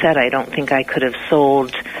always said I don't think I could have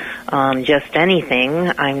sold just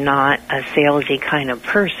anything. I'm not a salesy kind of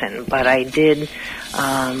person, but I did.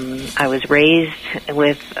 I was raised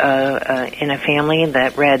with in a family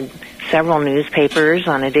that read several newspapers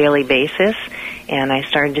on a daily basis, and I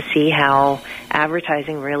started to see how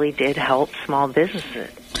advertising really did help small businesses.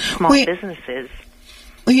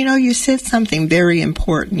 Well, you said something very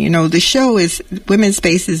important. The show is Women's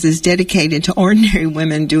Spaces is dedicated to ordinary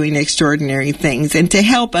women doing extraordinary things and to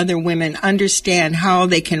help other women understand how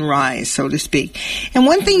they can rise, so to speak. And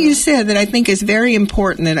one thing you said that I think is very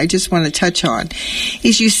important that I just want to touch on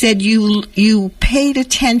is you said you paid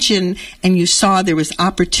attention and you saw there was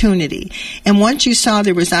opportunity. And once you saw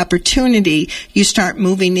there was opportunity, you start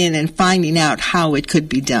moving in and finding out how it could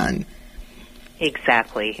be done.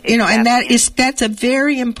 Exactly. And that's a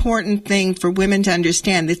very important thing for women to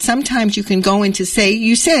understand, that sometimes you can go into, say,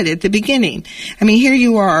 you said at the beginning, I mean, here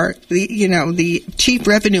you are, the chief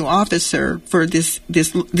revenue officer for this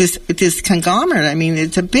conglomerate. I mean,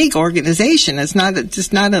 it's a big organization. It's not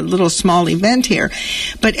just not a little small event here.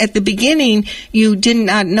 But at the beginning, you did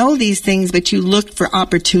not know these things, but you looked for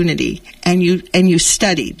opportunity and you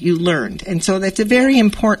studied, you learned. And so that's a very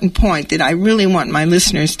important point that I really want my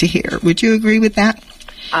listeners to hear. Would you agree with that?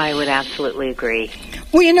 I would absolutely agree.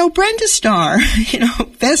 Well, Brenda Starr,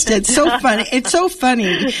 Vesta, it's so funny. It's so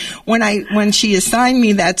funny when she assigned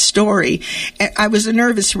me that story, I was a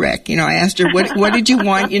nervous wreck. I asked her, what did you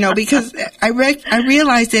want? Because I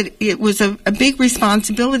realized that it was a big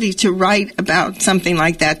responsibility to write about something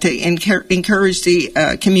like that, to encourage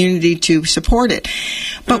the community to support it.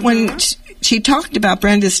 But when she talked about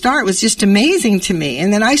Brenda Starr, it was just amazing to me.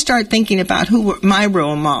 And then I start thinking about who my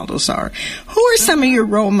role models are. Who are some of your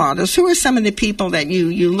role models? Who are some of the people that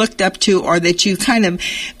you looked up to, or that you kind of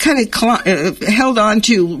held on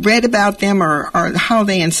to, read about them, or how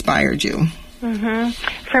they inspired you? Mm-hmm.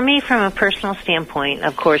 For me, from a personal standpoint,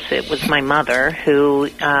 of course, it was my mother who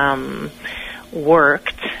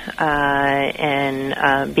worked,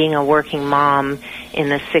 and being a working mom in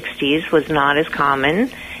the 60s was not as common.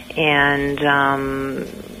 And,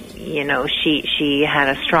 she had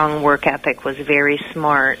a strong work ethic, was very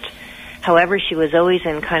smart. However, she was always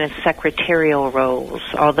in kind of secretarial roles,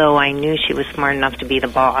 although I knew she was smart enough to be the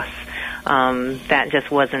boss. That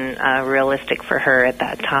just wasn't realistic for her at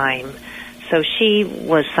that time. So she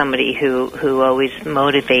was somebody who always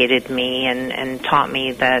motivated me and taught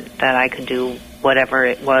me that I could do whatever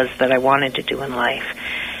it was that I wanted to do in life.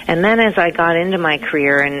 And then as I got into my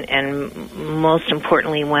career, and most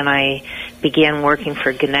importantly when I began working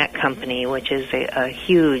for Gannett Company, which is a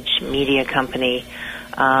huge media company,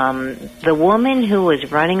 the woman who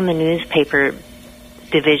was running the newspaper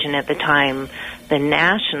division at the time, the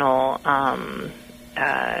national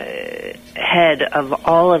head of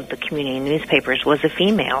all of the community newspapers, was a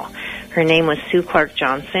female. Her name was Sue Clark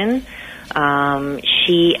Johnson.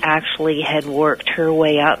 She actually had worked her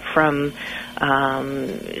way up from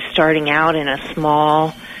starting out in a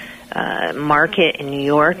small market in New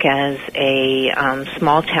York as a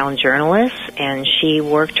small town journalist, and she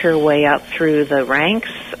worked her way up through the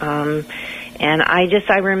ranks. And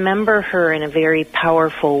I remember her in a very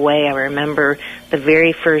powerful way. I remember the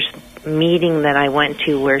very first meeting that I went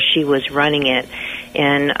to where she was running it,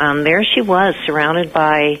 and there she was surrounded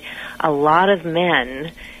by a lot of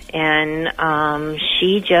men. And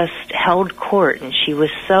she just held court, and she was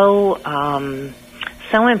so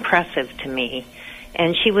impressive to me.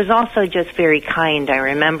 And she was also just very kind. I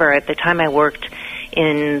remember at the time I worked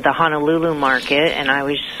in the Honolulu market, and I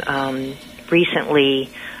was recently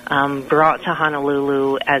brought to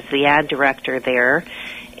Honolulu as the ad director there.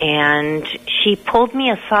 And she pulled me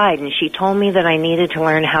aside and she told me that I needed to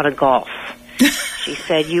learn how to golf. She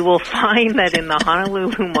said, you will find that in the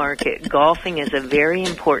Honolulu market, golfing is a very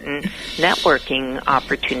important networking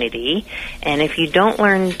opportunity. And if you don't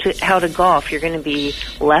learn how to golf, you're going to be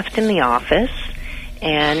left in the office,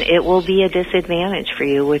 and it will be a disadvantage for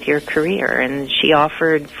you with your career. And she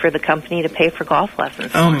offered for the company to pay for golf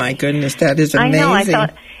lessons. Oh, my goodness, that is amazing. I know, I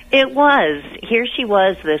thought... It was. Here she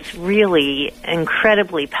was, this really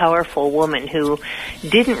incredibly powerful woman who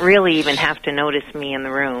didn't really even have to notice me in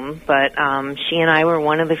the room, but she and I were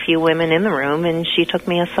one of the few women in the room, and she took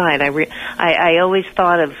me aside. I always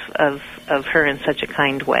thought of her in such a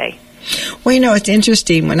kind way. Well, it's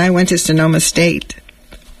interesting. When I went to Sonoma State,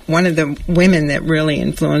 one of the women that really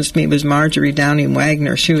influenced me was Marjorie Downing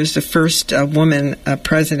Wagner. She was the first woman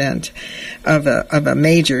president of a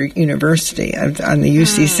major university on the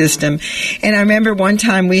UC system. And I remember one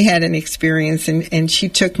time we had an experience, and she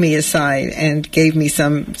took me aside and gave me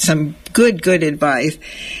some good advice.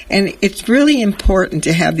 And it's really important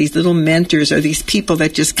to have these little mentors or these people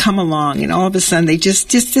that just come along, and all of a sudden they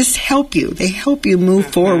just help you. They help you move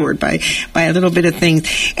forward by a little bit of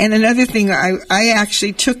things. And another thing, I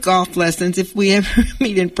actually took golf lessons. If we ever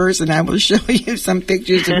meet in person, I will show you some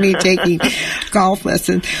pictures of me taking golf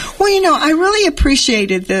lessons. Well, I really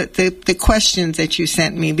appreciated the questions that you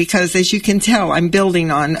sent me, because as you can tell, I'm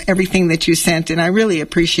building on everything that you sent, and I really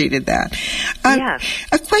appreciated that.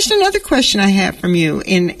 Another question I have from you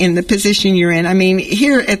in the position you're in. I mean,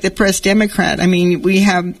 here at the Press Democrat, I mean, we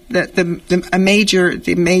have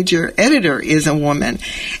the major editor is a woman.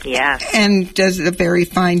 Yeah. And does a very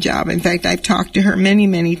fine job. In fact, I've talked to her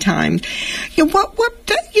many times.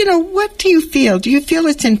 What do you feel? Do you feel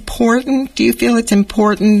it's important? Do you feel it's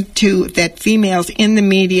important that females in the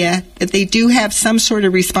media, that they do have some sort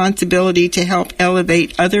of responsibility to help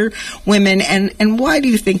elevate other women? And why do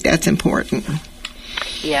you think that's important?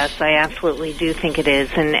 Yes, I absolutely do think it is.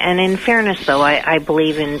 And in fairness, though, I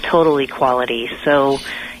believe in total equality. So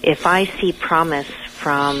if I see promise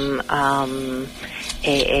from a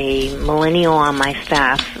millennial on my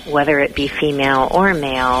staff, whether it be female or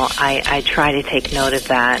male, I try to take note of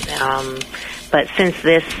that. But since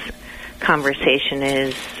this conversation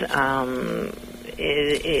is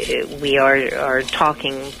we are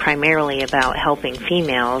talking primarily about helping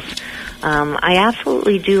females, I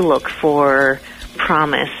absolutely do look for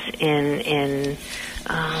promise in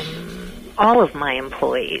all of my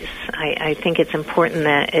employees. I think it's important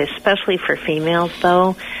that, especially for females,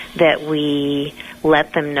 though, that we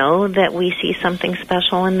let them know that we see something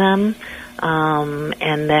special in them,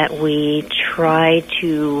 and that we try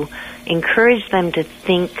to encourage them to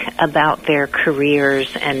think about their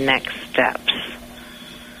careers and next steps.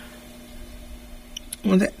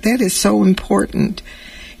 Well, that is so important.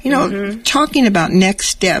 Talking about next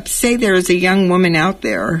steps, say there is a young woman out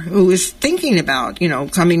there who is thinking about,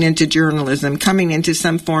 coming into journalism, coming into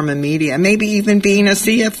some form of media, maybe even being a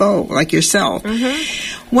CFO like yourself.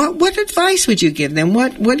 Mm-hmm. What advice would you give them?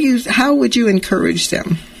 How would you encourage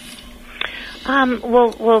them?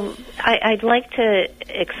 Well, I'd like to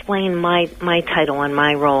explain my title and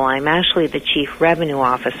my role. I'm actually the Chief Revenue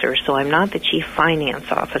Officer, so I'm not the Chief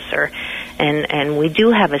Finance Officer. And we do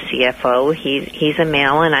have a CFO. He's a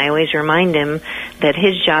male, and I always remind him that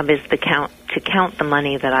his job is to count the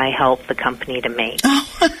money that I help the company to make.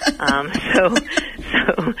 So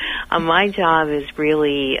my job is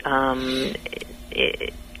really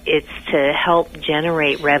it's to help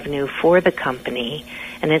generate revenue for the company,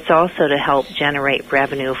 and it's also to help generate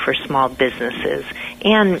revenue for small businesses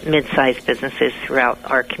and mid-sized businesses throughout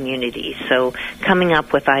our community. So coming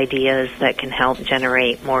up with ideas that can help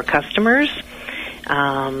generate more customers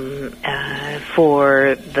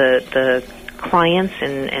for the clients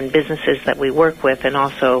and businesses that we work with, and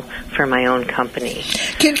also for my own company.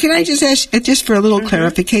 Can I just ask, just for a little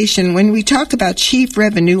clarification, when we talk about Chief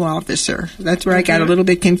Revenue Officer, that's where I got a little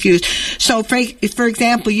bit confused. So, for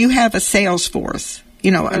example, you have a sales force.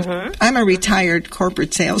 I'm a retired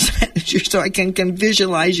corporate sales manager, so I can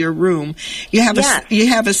visualize your room. You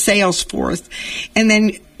have a sales force, and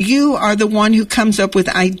then you are the one who comes up with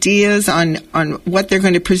ideas on what they're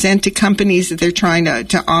going to present to companies that they're trying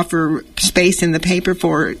to offer space in the paper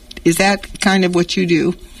for. Is that kind of what you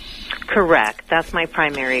do? Correct. That's my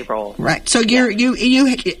primary role. Right. So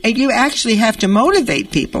you actually have to motivate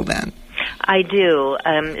people then. I do.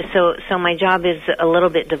 So my job is a little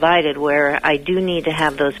bit divided, where I do need to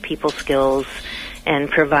have those people skills and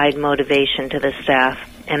provide motivation to the staff.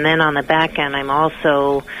 And then on the back end, I'm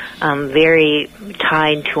also very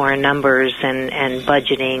tied to our numbers and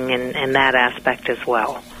budgeting and that aspect as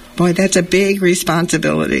well. Boy, that's a big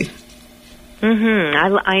responsibility.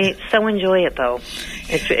 I so enjoy it though.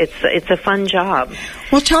 It's a fun job.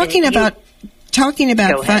 Well, talking about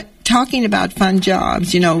fun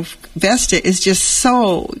jobs, Vesta is just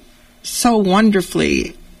so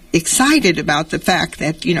wonderfully excited about the fact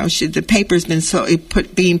that the paper's been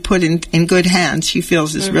being put in good hands. She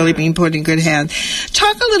feels it's really being put in good hands.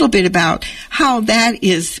 Talk a little bit about how that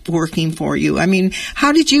is working for you. I mean,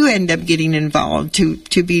 how did you end up getting involved to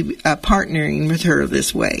be partnering with her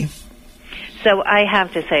this way? So I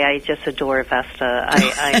have to say, I just adore Vesta.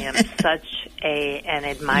 I am such an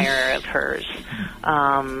admirer of hers.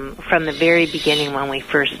 From the very beginning, when we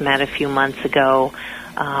first met a few months ago,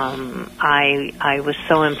 I was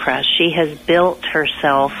so impressed. She has built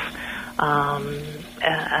herself a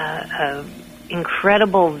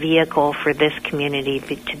incredible vehicle for this community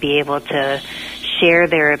to be able to share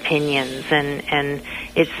their opinions, and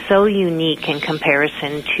it's so unique in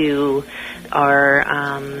comparison to our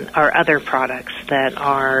other products that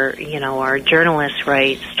are, our journalists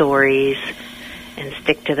write stories and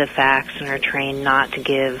stick to the facts and are trained not to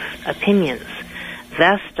give opinions.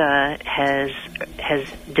 Vesta has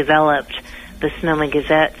developed the Sonoma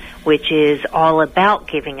Gazette, which is all about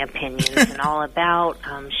giving opinions and all about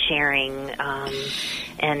sharing,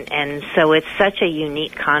 and so it's such a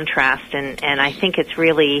unique contrast, and I think it's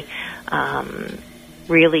really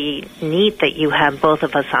neat that you have both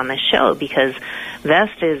of us on the show, because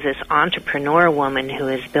Vesta is this entrepreneur woman who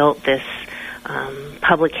has built this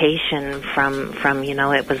publication from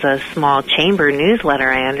it was a small chamber newsletter,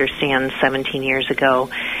 I understand, 17 years ago,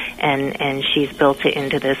 and she's built it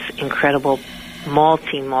into this incredible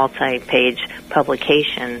multi-page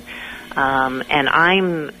publication, and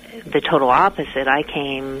I'm the total opposite. I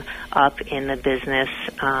came up in the business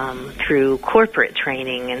through corporate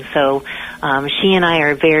training, and so she and I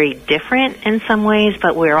are very different in some ways,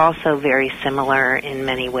 but we're also very similar in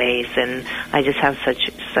many ways, and I just have such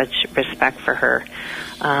respect for her.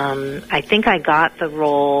 I think I got the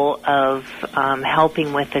role of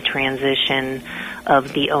helping with the transition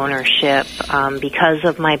of the ownership because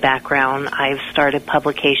of my background. I've started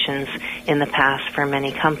publications in the past for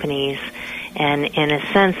many companies, and in a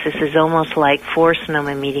sense, this is almost like for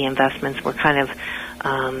Sonoma Media Investments, we're kind of,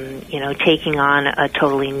 taking on a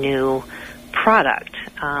totally new product.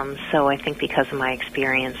 So I think because of my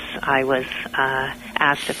experience, I was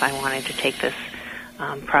asked if I wanted to take this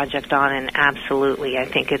project on, and absolutely, I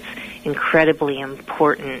think it's incredibly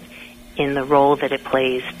important in the role that it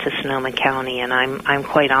plays to Sonoma County, and I'm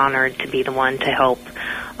quite honored to be the one to help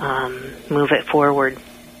move it forward.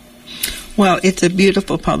 Well, it's a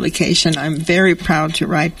beautiful publication. I'm very proud to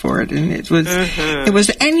write for it, and it was,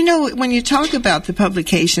 and when you talk about the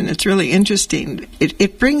publication, it's really interesting.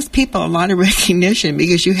 It brings people a lot of recognition,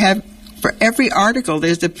 because you have, for every article,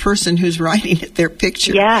 there's a person who's writing it, their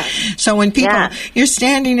picture. Yeah. So when you're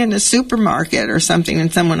standing in a supermarket or something,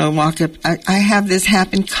 and someone will walk up, I have this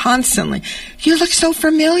happen constantly. You look so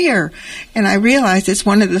familiar. And I realize it's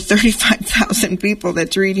one of the 35,000 people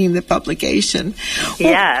that's reading the publication.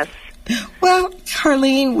 Yes. Well,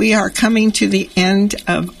 Carlene, we are coming to the end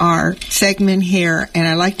of our segment here, and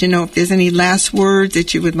I'd like to know if there's any last words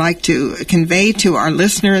that you would like to convey to our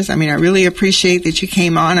listeners. I mean, I really appreciate that you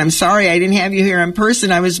came on. I'm sorry I didn't have you here in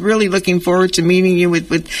person. I was really looking forward to meeting you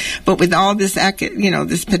but with all this,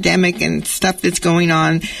 this pandemic and stuff that's going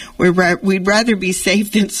on, we'd rather be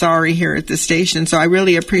safe than sorry here at the station. So I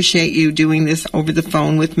really appreciate you doing this over the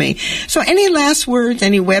phone with me. So any last words,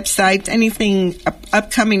 any websites, anything,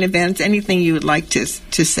 upcoming events, anything you would like to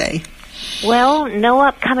say? Well, no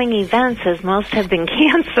upcoming events, as most have been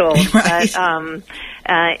canceled. Right.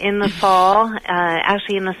 But in the fall,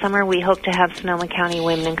 actually in the summer, we hope to have Sonoma County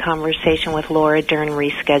Women in Conversation with Laura Dern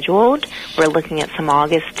rescheduled. We're looking at some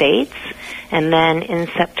August dates. And then in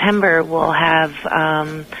September, we'll have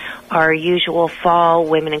our usual fall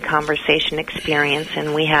Women in Conversation experience,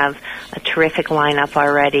 and we have a terrific lineup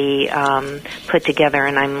already put together,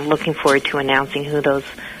 and I'm looking forward to announcing who those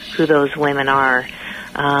women are.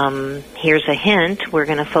 Here's a hint: we're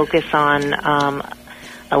going to focus on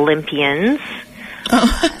Olympians.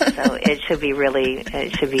 So it should be really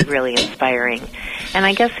inspiring. And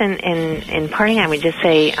I guess in parting, I would just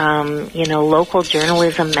say, local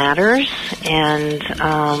journalism matters, and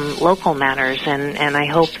local matters, and I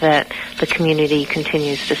hope that the community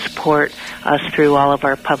continues to support us through all of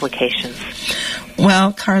our publications.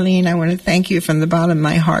 Well, Carlene, I want to thank you from the bottom of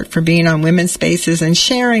my heart for being on Women's Spaces and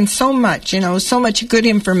sharing so much, so much good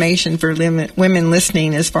information for women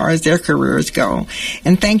listening as far as their careers go.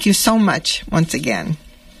 And thank you so much once again.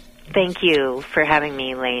 Thank you for having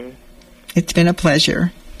me, Elaine. It's been a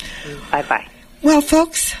pleasure. Bye-bye. Well,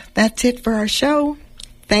 folks, that's it for our show.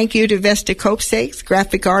 Thank you to Vesta Copesakes,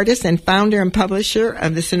 graphic artist and founder and publisher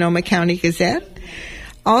of the Sonoma County Gazette.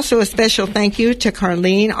 Also, a special thank you to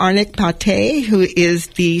Carlene Arnick-Pate, who is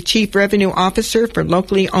the Chief Revenue Officer for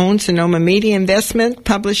locally owned Sonoma Media Investment,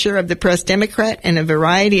 publisher of the Press Democrat, and a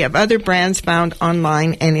variety of other brands found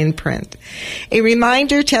online and in print. A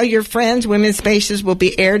reminder, tell your friends, Women's Spaces will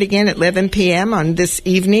be aired again at 11 p.m. on this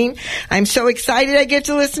evening. I'm so excited I get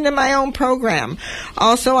to listen to my own program.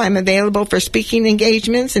 Also, I'm available for speaking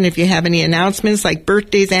engagements, and if you have any announcements like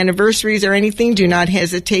birthdays, anniversaries, or anything, do not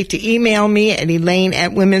hesitate to email me at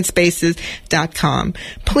elaine@womenspaces.com.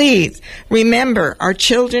 Please remember, our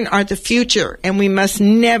children are the future, and we must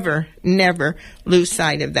never, never lose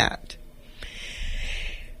sight of that.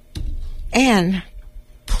 And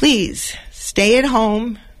please stay at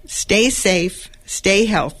home, stay safe, stay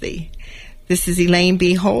healthy. This is Elaine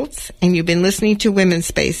B. Holtz, and you've been listening to Women's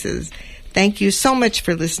Spaces. Thank you so much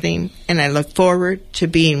for listening, and I look forward to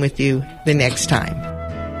being with you the next time.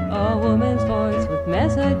 A woman's voice with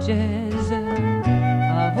messages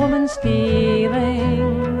of woman's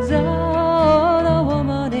feelings. Oh, the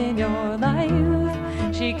woman in your life,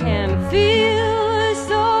 she can feel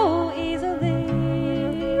so easily.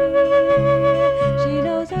 She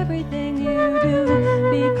knows everything you do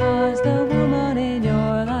because the woman in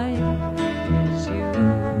your life is you.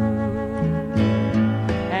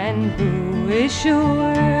 And who is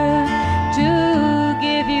sure to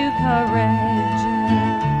give you courage,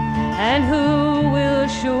 and who will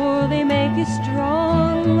surely make you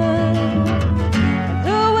strong,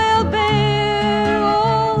 who will bear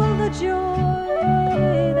all the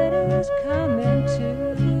joy that is coming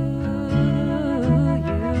to you.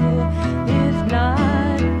 If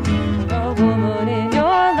not the woman in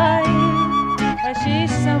your life,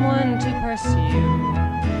 she's someone to pursue.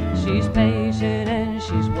 She's patient and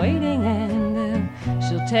she's waiting, and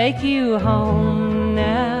she'll take you home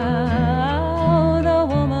now. The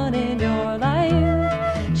woman in your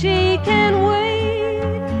life, she can wait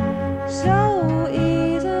so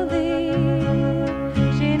easily.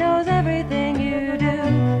 She knows everything you do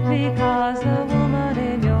because the woman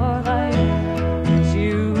in your life is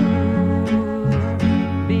you.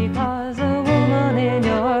 Because the woman in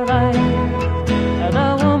your life,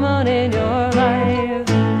 the woman in your life,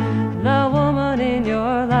 the woman in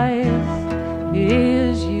your life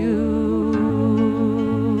is you.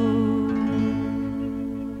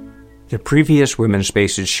 The previous Women's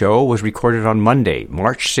Spaces show was recorded on Monday,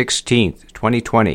 March 16th, 2020.